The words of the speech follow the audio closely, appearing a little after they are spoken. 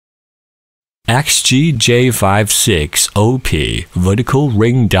XGJ560P vertical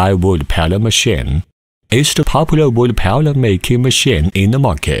ring die wood pellet machine is the popular wood pellet making machine in the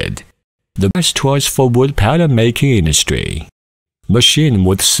market. The best choice for wood pellet making industry. Machine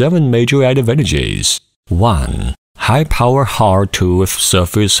with 7 major advantages. 1. High power hard tooth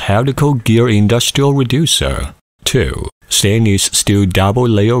surface helical gear industrial reducer. 2. Stainless steel double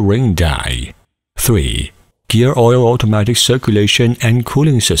layer ring die. 3. Gear oil automatic circulation and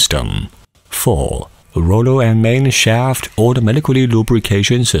cooling system. 4. Roller and main shaft automatically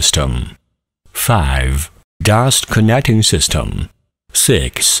lubrication system. 5. Dust connecting system.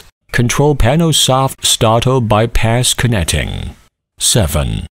 6. Control panel soft starter bypass connecting.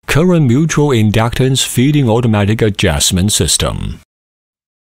 7. Current mutual inductance feeding automatic adjustment system.